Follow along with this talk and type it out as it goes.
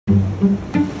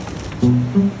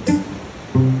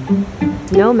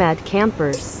Nomad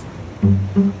campers.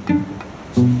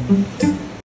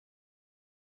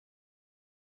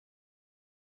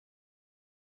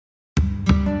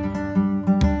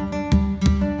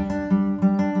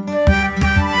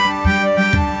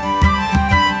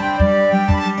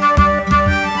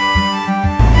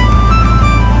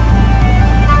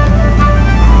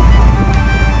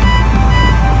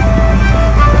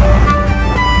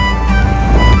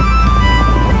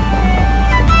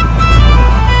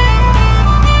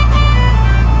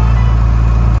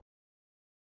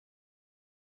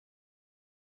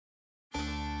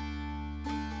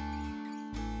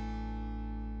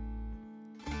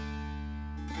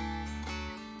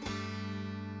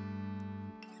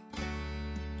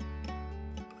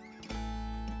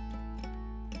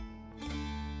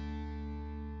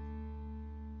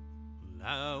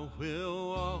 I will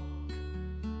walk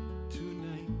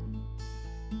tonight.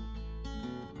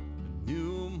 A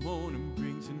new morning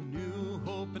brings a new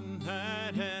hope and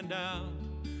light, and I'll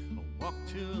walk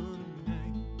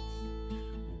tonight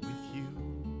with you.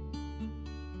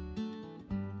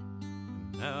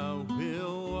 And I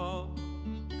will walk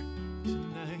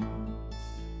tonight.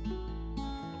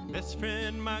 My best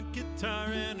friend, my guitar,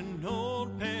 and an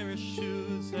old pair of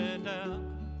shoes, and I'll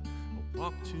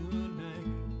walk tonight.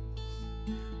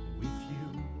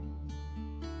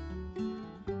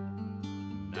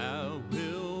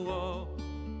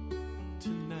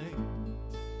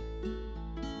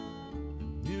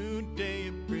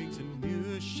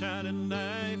 Shining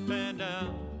life, and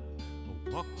I'll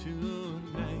walk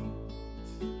tonight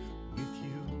with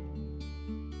you.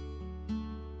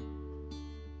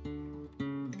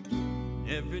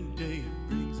 Every day it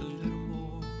brings a little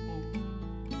more hope,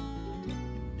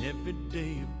 and every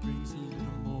day it brings a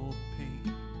little more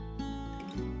pain.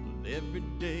 Well, every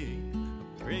day I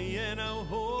pray and I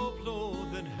hope,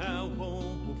 Lord, that our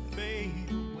hope will fade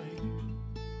away.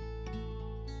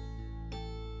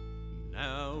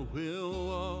 Now we'll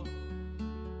walk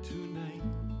tonight.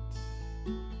 A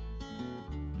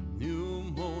new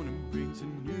morning brings a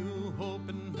new hope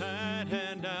and light,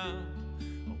 and I'll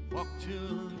walk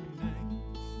tonight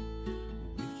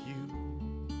with you.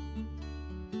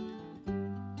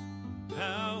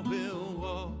 I will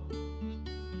walk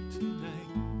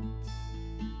tonight.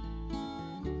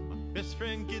 My best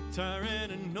friend, guitar,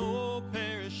 and an old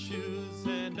pair of shoes,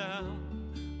 and I'll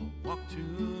walk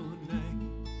tonight.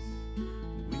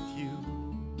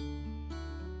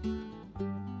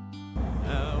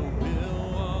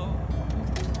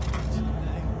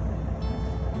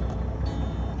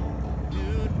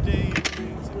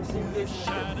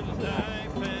 Shining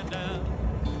life, and I'll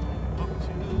walk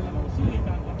tonight.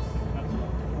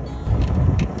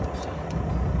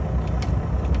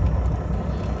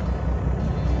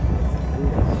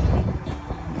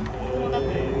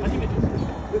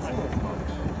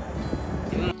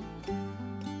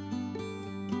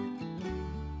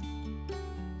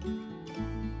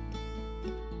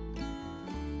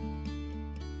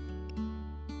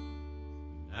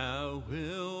 I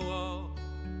will